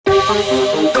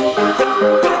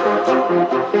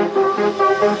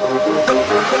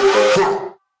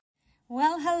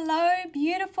Well, hello,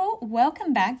 beautiful.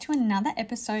 Welcome back to another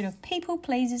episode of People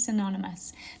Pleasers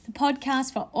Anonymous, the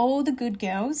podcast for all the good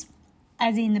girls,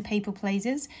 as in the people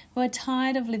pleasers, who are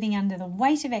tired of living under the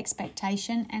weight of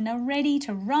expectation and are ready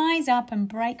to rise up and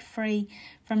break free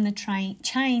from the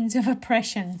chains of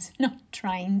oppressions, not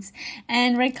trains,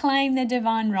 and reclaim their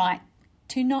divine right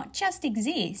to not just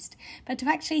exist, but to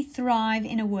actually thrive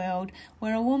in a world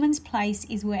where a woman's place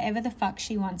is wherever the fuck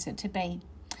she wants it to be.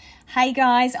 Hey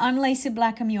guys, I'm Lisa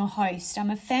Blackham, your host. I'm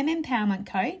a femme empowerment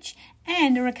coach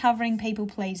and a recovering people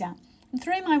pleaser. And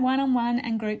through my one-on-one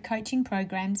and group coaching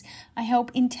programs, I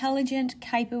help intelligent,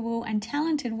 capable and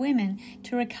talented women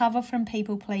to recover from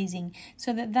people pleasing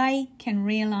so that they can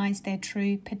realise their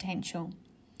true potential.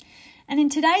 And in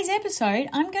today's episode,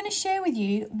 I'm going to share with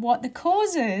you what the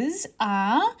causes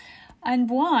are and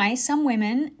why some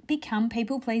women become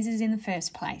people pleasers in the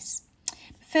first place.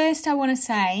 First, I want to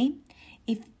say,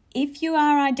 if you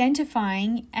are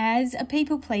identifying as a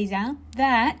people pleaser,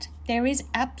 that there is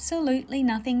absolutely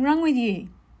nothing wrong with you.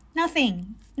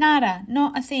 Nothing. Nada.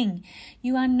 Not a thing.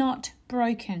 You are not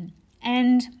broken.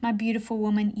 And, my beautiful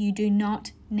woman, you do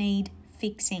not need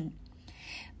fixing.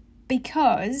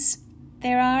 Because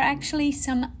there are actually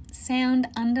some sound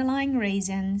underlying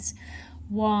reasons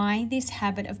why this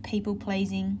habit of people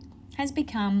pleasing has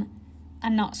become a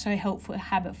not so helpful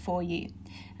habit for you.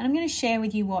 And I'm going to share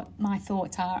with you what my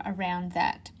thoughts are around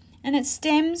that. And it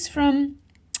stems from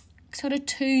sort of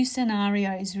two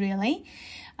scenarios, really.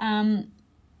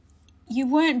 You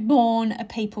weren't born a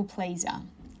people pleaser.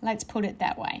 Let's put it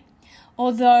that way.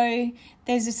 Although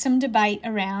there's some debate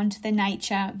around the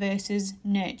nature versus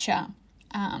nurture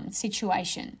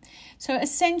situation. So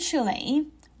essentially,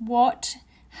 what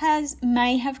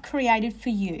may have created for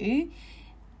you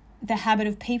the habit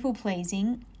of people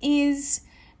pleasing is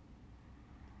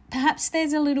perhaps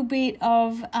there's a little bit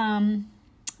of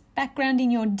background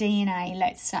in your DNA,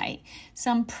 let's say,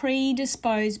 some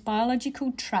predisposed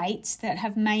biological traits that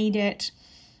have made it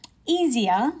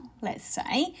easier, let's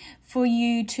say, for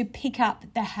you to pick up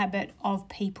the habit of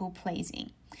people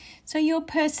pleasing. So your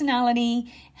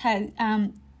personality has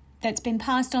that's been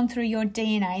passed on through your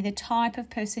DNA, the type of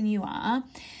person you are,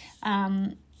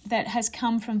 that has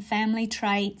come from family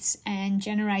traits and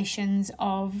generations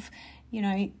of,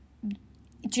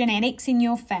 genetics in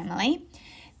your family.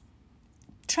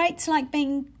 Traits like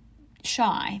being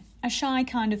shy, a shy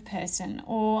kind of person,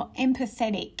 or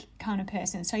empathetic kind of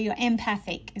person. So you're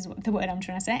empathic is what the word I'm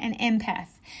trying to say, an empath.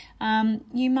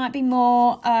 You might be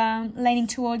more leaning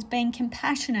towards being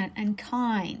compassionate and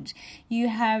kind. You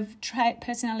have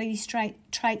personality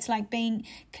traits like being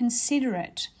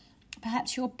considerate.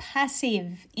 Perhaps you're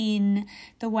passive in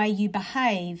the way you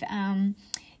behave.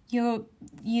 You're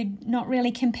not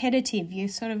really competitive. You're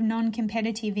sort of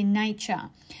non-competitive in nature.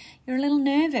 You're a little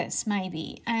nervous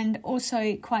maybe, and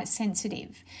also quite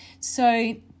sensitive.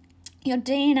 So your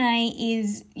DNA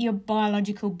is your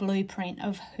biological blueprint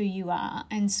of who you are.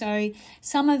 And so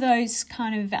some of those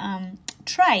kind of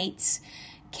traits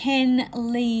can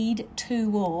lead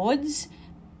towards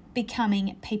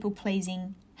becoming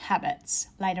people-pleasing habits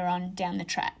later on down the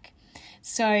track.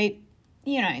 So,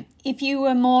 if you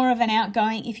had more of an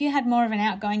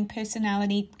outgoing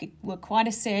personality, were quite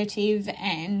assertive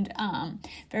and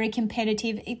very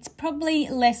competitive, it's probably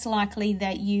less likely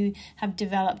that you have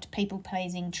developed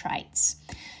people-pleasing traits.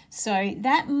 So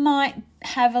that might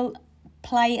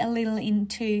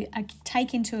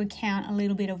take into account a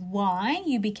little bit of why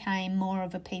you became more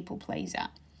of a people pleaser.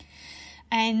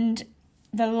 And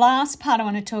the last part I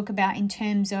want to talk about in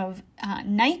terms of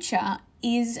nature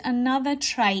is another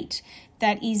trait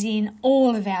that is in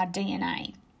all of our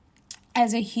DNA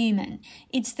as a human.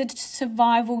 It's the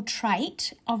survival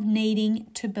trait of needing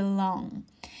to belong.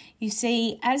 You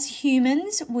see, as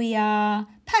humans, we are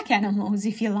pack animals,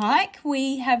 if you like.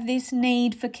 We have this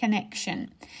need for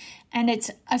connection, and it's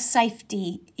a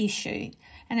safety issue.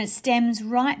 And it stems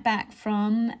right back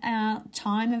from our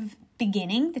time of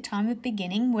beginning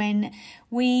when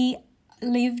we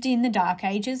lived in the dark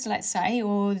ages, let's say,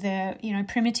 or the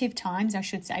primitive times, I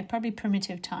should say, probably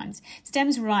primitive times.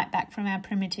 Stems right back from our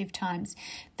primitive times,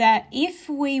 that if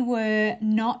we were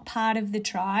not part of the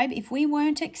tribe, if we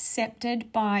weren't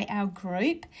accepted by our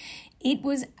group, it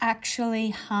was actually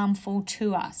harmful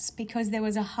to us, because there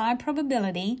was a high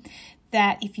probability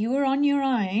that if you were on your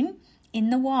own in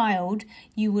the wild,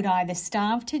 you would either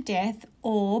starve to death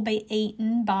or be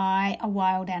eaten by a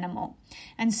wild animal.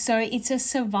 And so it's a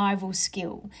survival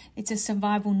skill. It's a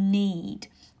survival need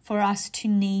for us to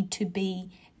need to be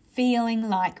feeling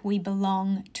like we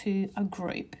belong to a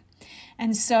group.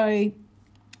 And so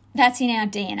that's in our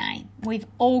DNA. We've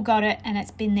all got it, and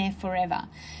it's been there forever.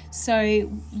 So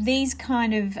these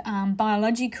kind of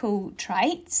biological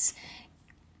traits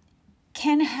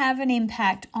can have an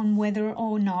impact on whether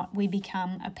or not we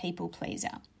become a people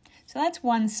pleaser. So that's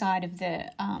one side of the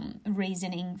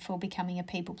reasoning for becoming a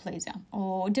people pleaser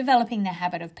or developing the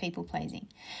habit of people pleasing.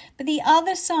 But the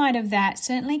other side of that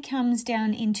certainly comes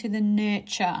down into the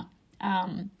nurture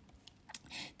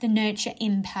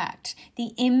impact,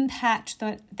 the impact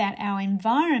that our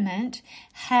environment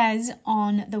has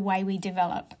on the way we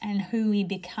develop and who we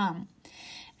become.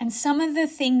 And some of the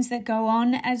things that go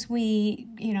on as we,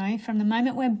 from the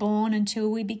moment we're born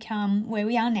until we become where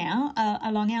we are now,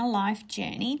 along our life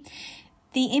journey,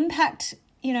 the impact,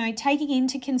 taking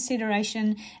into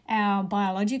consideration our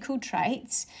biological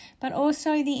traits, but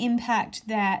also the impact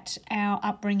that our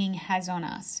upbringing has on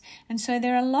us. And so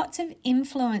there are lots of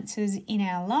influences in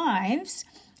our lives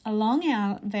along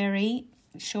our very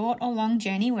short or long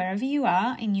journey, wherever you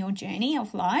are in your journey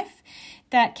of life,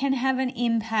 that can have an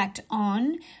impact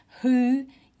on who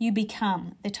you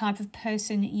become, the type of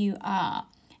person you are,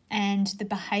 and the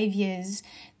behaviours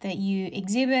that you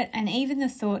exhibit, and even the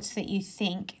thoughts that you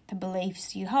think, the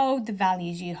beliefs you hold, the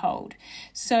values you hold.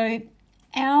 So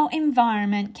our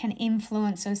environment can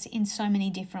influence us in so many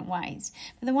different ways.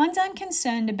 But the ones I'm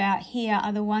concerned about here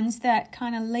are the ones that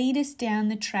kind of lead us down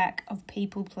the track of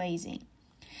people pleasing.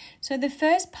 So the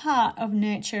first part of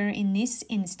nurture in this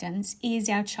instance is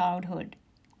our childhood.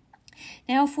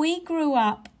 Now, if we grew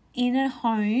up in a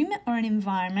home or an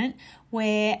environment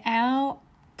where our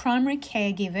primary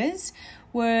caregivers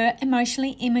were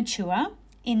emotionally immature,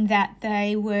 in that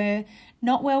they were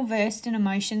not well versed in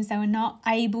emotions, they were not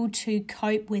able to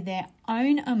cope with their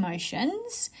own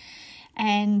emotions,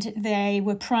 and they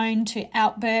were prone to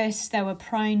outbursts, they were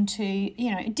prone to,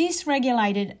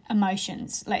 dysregulated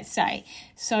emotions, let's say.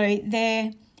 So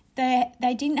they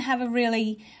didn't have a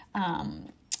really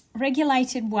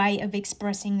regulated way of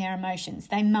expressing their emotions.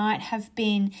 They might have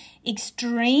been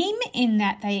extreme in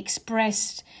that they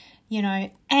expressed,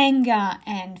 anger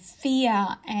and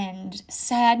fear and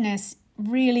sadness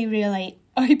really, really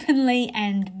openly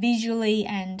and visually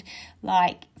and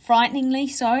frighteningly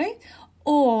so.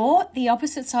 Or the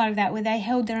opposite side of that, where they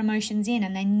held their emotions in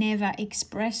and they never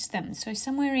expressed them. So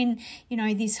somewhere in,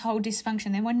 this whole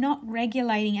dysfunction, they were not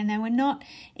regulating and they were not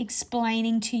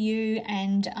explaining to you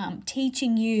and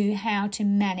teaching you how to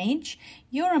manage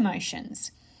your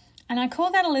emotions. And I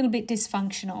call that a little bit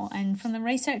dysfunctional. And from the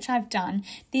research I've done,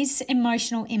 this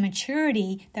emotional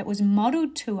immaturity that was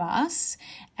modeled to us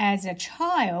as a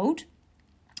child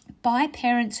by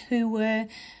parents who were,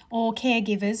 or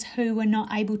caregivers who were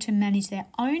not able to manage their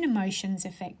own emotions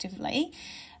effectively,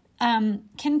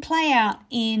 can play out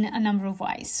in a number of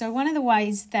ways. So one of the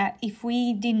ways that if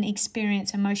we didn't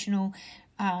experience emotional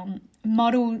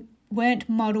weren't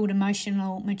modeled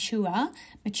emotional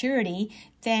maturity,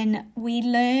 then we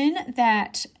learn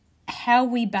that how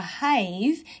we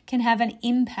behave can have an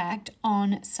impact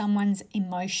on someone's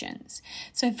emotions.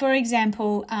 So for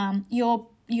example,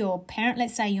 your parent,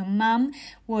 let's say your mum,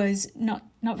 was not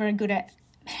very good at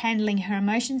handling her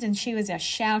emotions, and she was a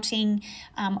shouting,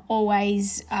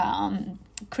 always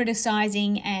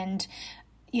criticizing and,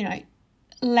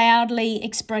 loudly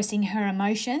expressing her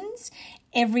emotions.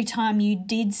 Every time you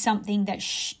did something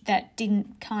that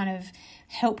didn't kind of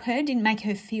help her, didn't make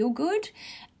her feel good,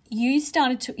 you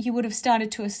would have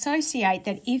started to associate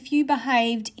that if you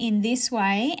behaved in this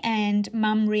way and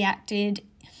mum reacted,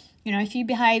 if you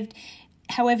behaved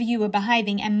however you were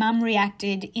behaving and mum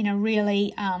reacted in a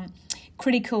really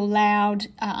critical, loud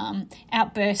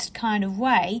outburst kind of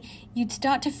way, you'd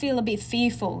start to feel a bit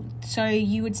fearful. So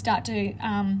you would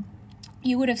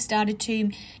have started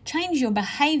to change your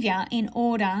behaviour in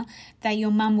order that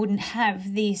your mum wouldn't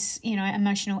have this,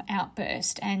 emotional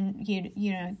outburst and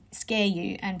scare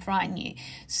you and frighten you.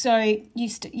 So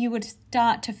you would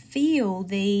start to feel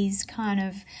these kind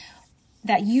of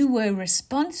that you were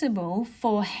responsible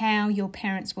for how your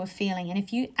parents were feeling. And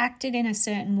if you acted in a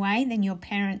certain way, then your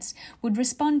parents would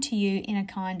respond to you in a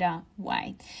kinder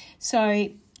way. So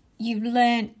you've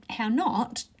learned how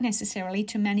not necessarily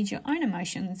to manage your own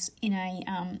emotions in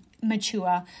a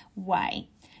mature way.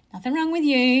 Nothing wrong with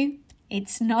you.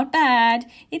 It's not bad.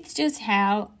 It's just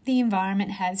how the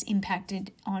environment has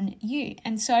impacted on you.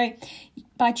 And so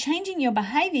by changing your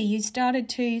behavior, you started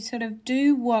to sort of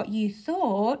do what you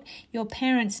thought your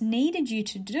parents needed you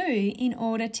to do in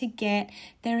order to get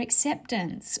their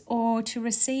acceptance or to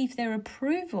receive their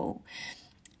approval.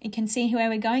 You can see where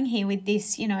we're going here with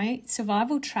this,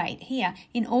 survival trait here.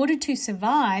 In order to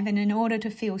survive and in order to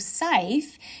feel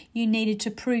safe, you needed to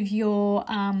prove your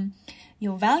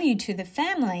value to the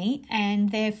family,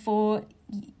 and therefore,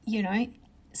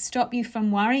 stop you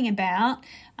from worrying about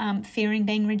fearing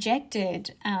being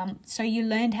rejected. So you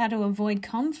learned how to avoid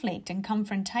conflict and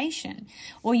confrontation,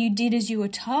 or you did as you were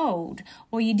told,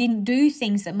 or you didn't do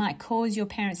things that might cause your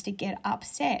parents to get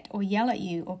upset or yell at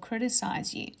you or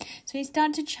criticize you. So you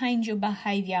start to change your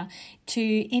behavior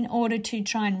in order to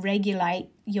try and regulate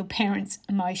your parents'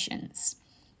 emotions.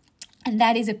 And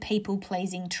that is a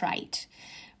people-pleasing trait,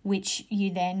 which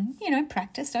you then,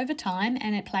 practiced over time,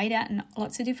 and it played out in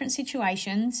lots of different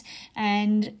situations,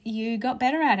 and you got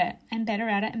better at it and better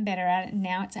at it and better at it, and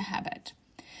now it's a habit.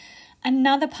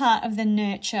 Another part of the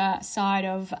nurture side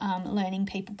of learning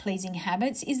people-pleasing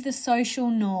habits is the social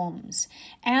norms.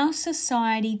 Our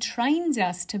society trains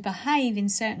us to behave in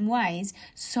certain ways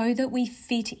so that we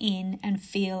fit in and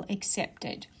feel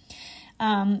accepted.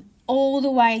 All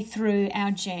the way through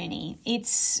our journey.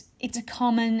 It's a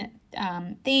common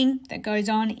thing that goes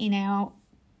on in our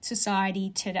society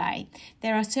today.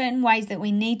 There are certain ways that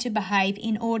we need to behave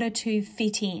in order to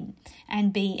fit in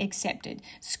and be accepted.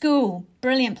 School,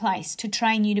 brilliant place to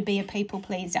train you to be a people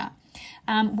pleaser.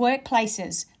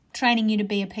 Workplaces, training you to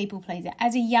be a people pleaser.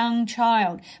 As a young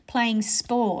child, playing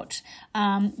sport,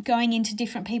 going into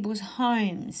different people's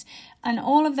homes, and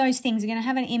all of those things are going to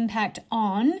have an impact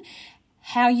on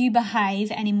how you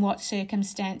behave and in what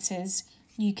circumstances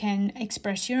you can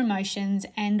express your emotions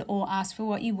and or ask for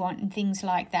what you want and things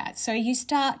like that. So you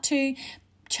start to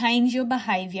change your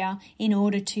behavior in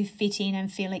order to fit in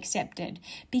and feel accepted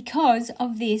because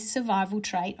of this survival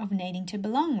trait of needing to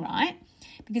belong, right?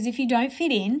 Because if you don't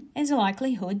fit in, there's a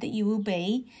likelihood that you will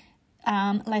be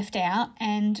left out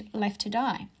and left to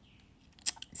die.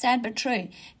 Sad but true.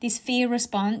 This fear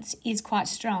response is quite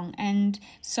strong, and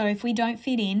so if we don't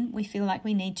fit in, we feel like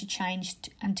we need to change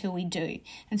until we do.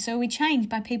 And so we change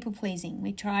by people pleasing.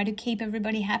 We try to keep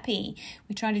everybody happy.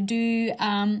 We try to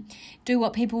do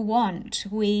what people want.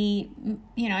 We,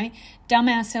 dumb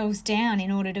ourselves down in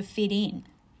order to fit in.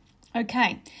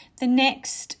 Okay, the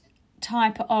next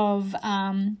type of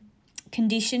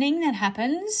conditioning that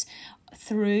happens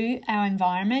through our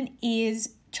environment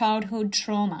is childhood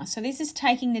trauma. So this is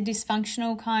taking the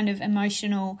dysfunctional kind of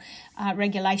emotional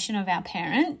regulation of our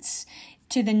parents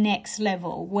to the next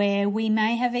level, where we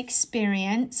may have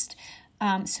experienced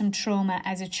some trauma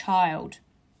as a child.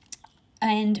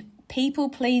 And people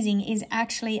pleasing is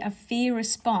actually a fear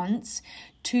response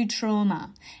to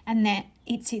trauma, and that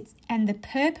and the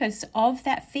purpose of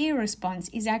that fear response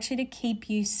is actually to keep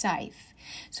you safe.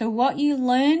 So what you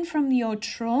learn from your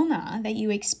trauma that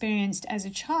you experienced as a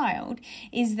child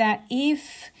is that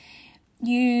if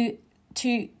you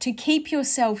to keep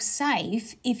yourself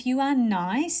safe, if you are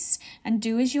nice and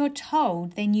do as you're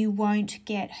told, then you won't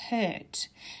get hurt.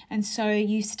 And so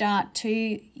you start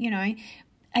to,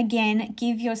 again,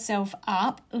 give yourself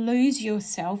up, lose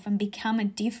yourself, and become a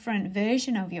different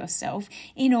version of yourself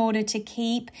in order to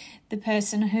keep the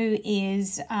person who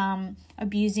is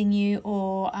abusing you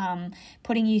or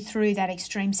putting you through that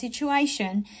extreme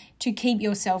situation, to keep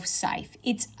yourself safe.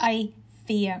 It's a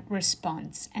fear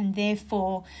response, and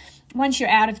therefore once you're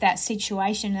out of that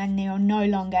situation and you're no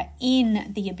longer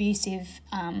in the abusive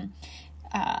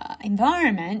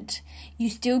environment, you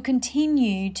still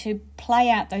continue to play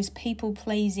out those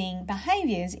people-pleasing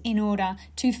behaviours in order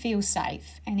to feel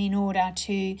safe and in order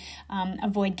to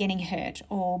avoid getting hurt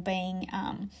or being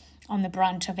on the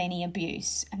brunt of any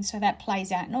abuse. And so that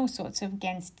plays out in all sorts of,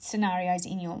 again, scenarios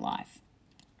in your life.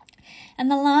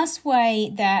 And the last way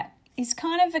that is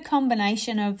kind of a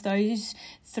combination of those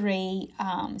three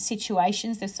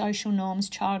situations, the social norms,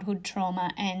 childhood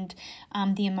trauma, and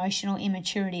the emotional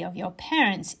immaturity of your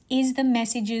parents, is the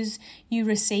messages you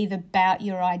receive about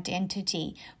your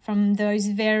identity from those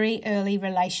very early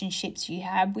relationships you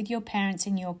have with your parents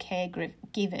and your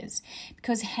caregivers.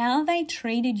 Because how they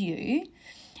treated you,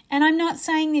 and I'm not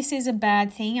saying this is a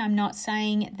bad thing. I'm not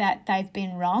saying that they've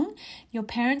been wrong. Your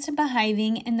parents are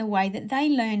behaving in the way that they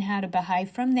learn how to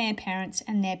behave from their parents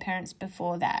and their parents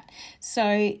before that.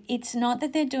 So it's not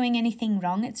that they're doing anything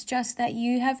wrong. It's just that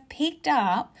you have picked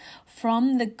up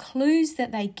from the clues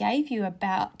that they gave you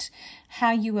about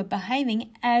how you were behaving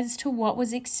as to what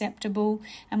was acceptable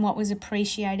and what was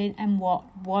appreciated and what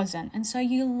wasn't. And so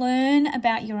you learn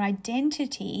about your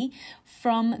identity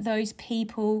from those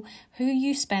people who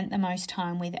you spent the most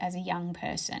time with as a young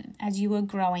person, as you were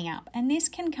growing up. And this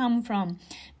can come from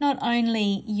not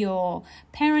only your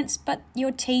parents, but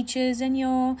your teachers and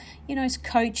your,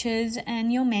 coaches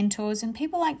and your mentors and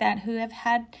people like that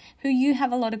who you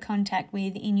have a lot of contact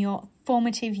with in your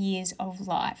formative years of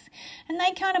life. And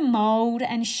they kind of mold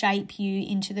and shape you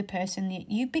into the person that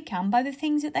you've become by the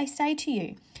things that they say to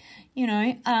you.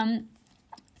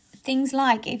 Things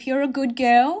like, if you're a good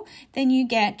girl, then you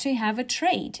get to have a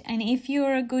treat. And if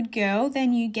you're a good girl,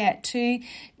 then you get to,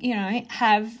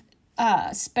 have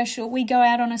we go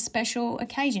out on a special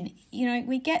occasion.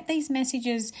 We get these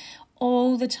messages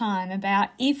all the time about,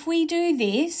 if we do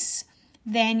this,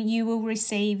 then you will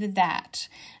receive that.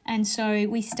 And so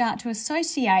we start to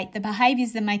associate the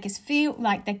behaviors that make us feel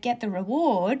like they get the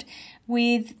reward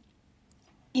with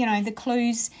the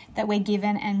clues that we're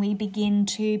given, and we begin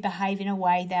to behave in a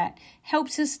way that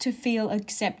helps us to feel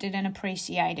accepted and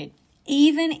appreciated,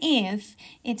 even if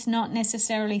it's not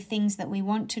necessarily things that we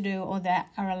want to do or that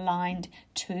are aligned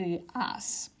to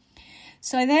us.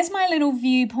 So there's my little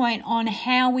viewpoint on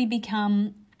how we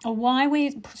become, or why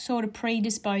we're sort of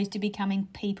predisposed to becoming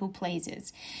people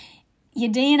pleasers.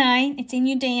 Your DNA, it's in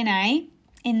your DNA,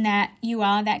 in that you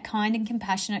are that kind and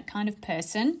compassionate kind of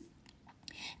person.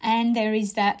 And there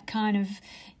is that kind of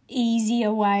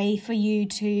easier way for you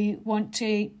to want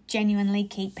to genuinely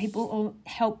keep people or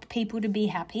help people to be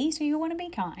happy. So you want to be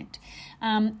kind.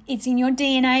 It's in your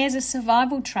DNA as a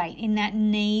survival trait, in that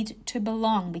need to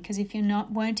belong, because if you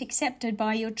weren't accepted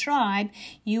by your tribe,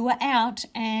 you were out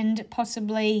and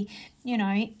possibly, in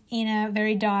a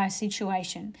very dire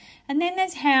situation. And then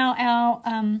there's how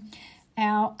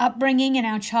our upbringing and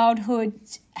our childhood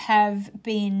have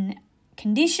been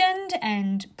conditioned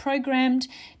and programmed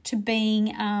to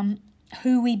being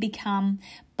who we become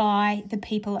by the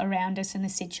people around us and the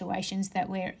situations that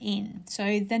we're in.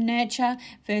 So the nurture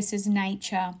versus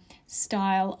nature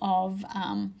style of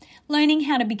learning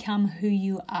how to become who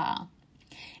you are.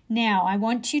 Now, I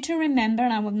want you to remember,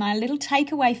 and my little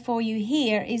takeaway for you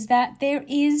here is that there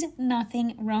is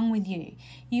nothing wrong with you.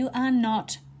 You are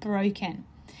not broken.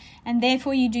 And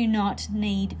therefore you do not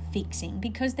need fixing,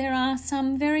 because there are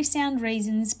some very sound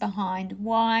reasons behind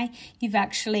why you've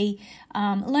actually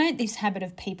learnt this habit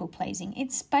of people pleasing.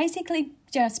 It's basically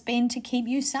just been to keep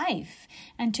you safe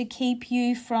and to keep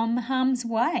you from harm's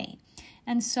way.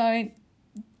 And so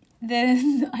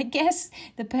I guess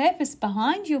the purpose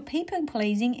behind your people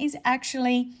pleasing is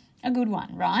actually a good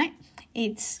one, right?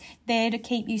 It's there to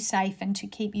keep you safe and to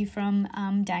keep you from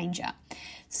danger.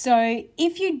 So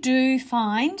if you do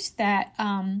find that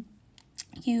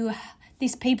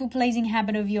this people-pleasing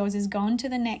habit of yours has gone to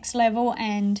the next level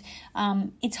and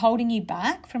it's holding you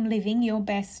back from living your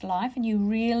best life, and you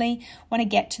really want to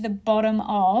get to the bottom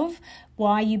of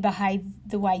why you behave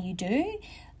the way you do,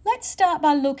 let's start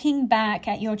by looking back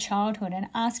at your childhood and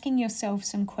asking yourself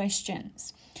some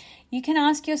questions. You can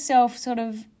ask yourself,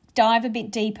 dive a bit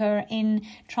deeper in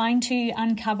trying to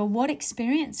uncover what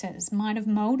experiences might have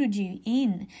molded you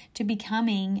in to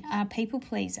becoming a people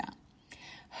pleaser.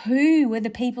 Who were the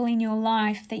people in your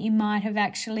life that you might have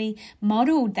actually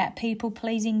modeled that people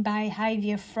pleasing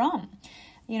behavior from?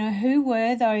 Who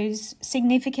were those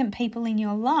significant people in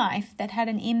your life that had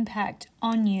an impact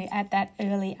on you at that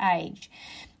early age?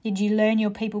 Did you learn your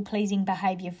people pleasing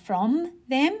behavior from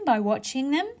them by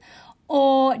watching them?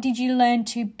 Or did you learn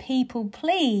to people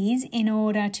please in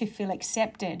order to feel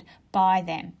accepted by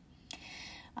them?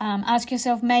 Ask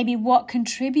yourself maybe what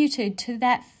contributed to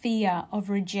that fear of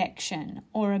rejection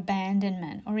or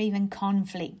abandonment or even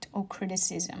conflict or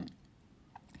criticism.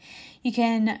 You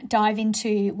can dive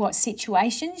into what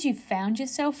situations you found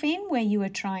yourself in where you were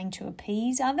trying to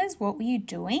appease others. What were you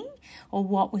doing or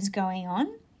what was going on?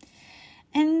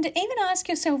 And even ask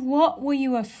yourself, what were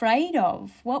you afraid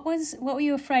of? What were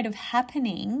you afraid of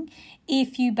happening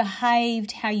if you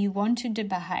behaved how you wanted to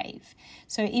behave?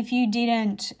 So if you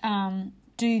didn't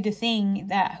do the thing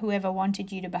that whoever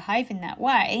wanted you to behave in that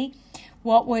way,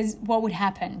 what would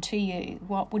happen to you?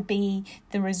 What would be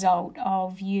the result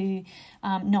of you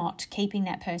not keeping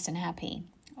that person happy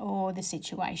or the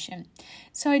situation?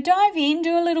 So dive in,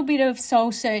 do a little bit of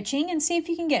soul searching and see if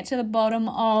you can get to the bottom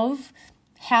of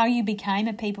how you became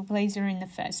a people pleaser in the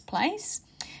first place.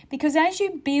 Because as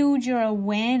you build your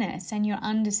awareness and your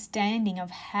understanding of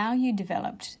how you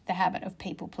developed the habit of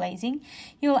people pleasing,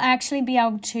 you'll actually be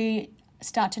able to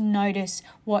start to notice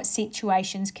what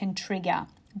situations can trigger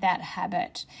that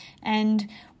habit. And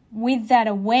with that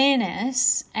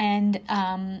awareness and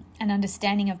an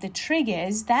understanding of the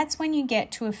triggers, that's when you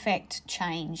get to affect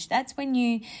change. That's when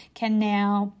you can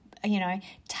now,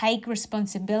 take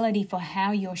responsibility for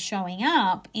how you're showing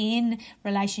up in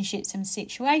relationships and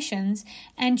situations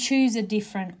and choose a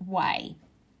different way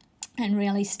and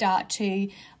really start to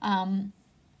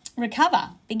recover.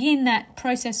 Begin that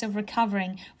process of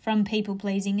recovering from people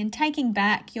pleasing and taking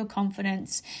back your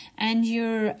confidence and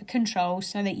your control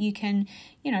so that you can,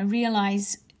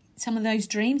 realize some of those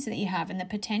dreams that you have and the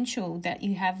potential that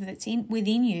you have that's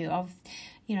within you of,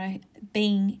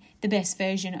 being the best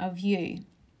version of you.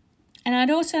 And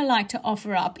I'd also like to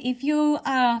offer up, if you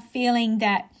are feeling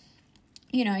that,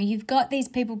 you've got these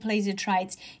people pleaser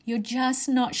traits, you're just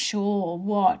not sure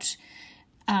where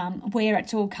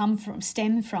it's all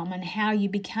stemmed from and how you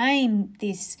became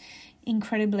this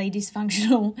incredibly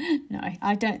dysfunctional, no,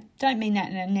 I don't mean that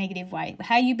in a negative way,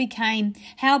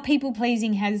 how people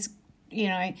pleasing has,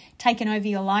 taken over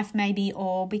your life maybe,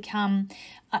 or become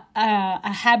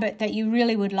a habit that you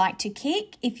really would like to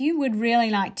kick. If you would really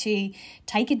like to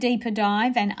take a deeper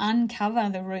dive and uncover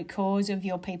the root cause of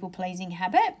your people pleasing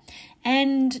habit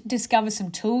and discover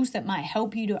some tools that might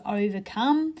help you to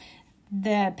overcome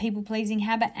the people pleasing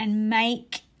habit and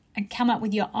come up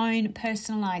with your own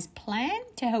personalized plan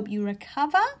to help you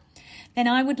recover, then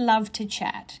I would love to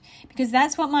chat, because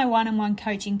that's what my one-on-one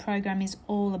coaching program is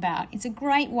all about. It's a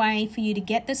great way for you to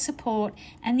get the support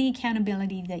and the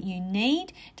accountability that you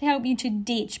need to help you to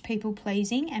ditch people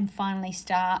pleasing and finally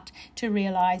start to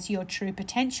realize your true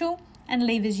potential and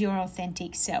live as your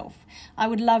authentic self. I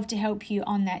would love to help you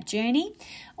on that journey.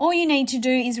 All you need to do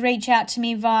is reach out to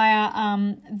me via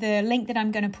the link that I'm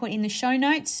going to put in the show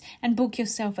notes and book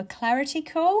yourself a clarity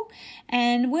call.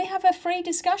 And we have a free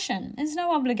discussion. There's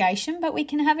no obligation, but we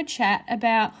can have a chat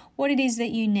about what it is that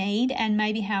you need and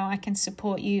maybe how I can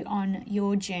support you on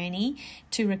your journey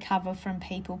to recover from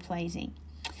people pleasing.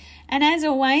 And as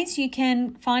always, you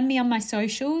can find me on my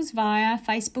socials via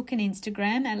Facebook and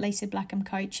Instagram at Lisa Blackham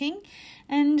Coaching.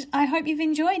 And I hope you've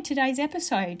enjoyed today's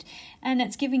episode and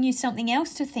it's given you something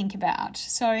else to think about.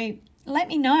 So let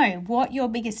me know what your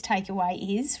biggest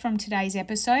takeaway is from today's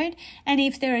episode. And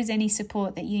if there is any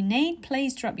support that you need,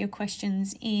 please drop your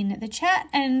questions in the chat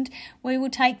and we will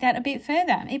take that a bit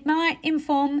further. It might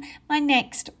inform my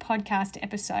next podcast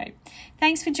episode.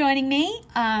 Thanks for joining me.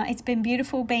 It's been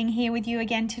beautiful being here with you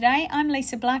again today. I'm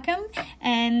Lisa Blackham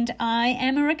and I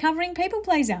am a recovering people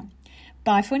pleaser.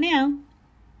 Bye for now.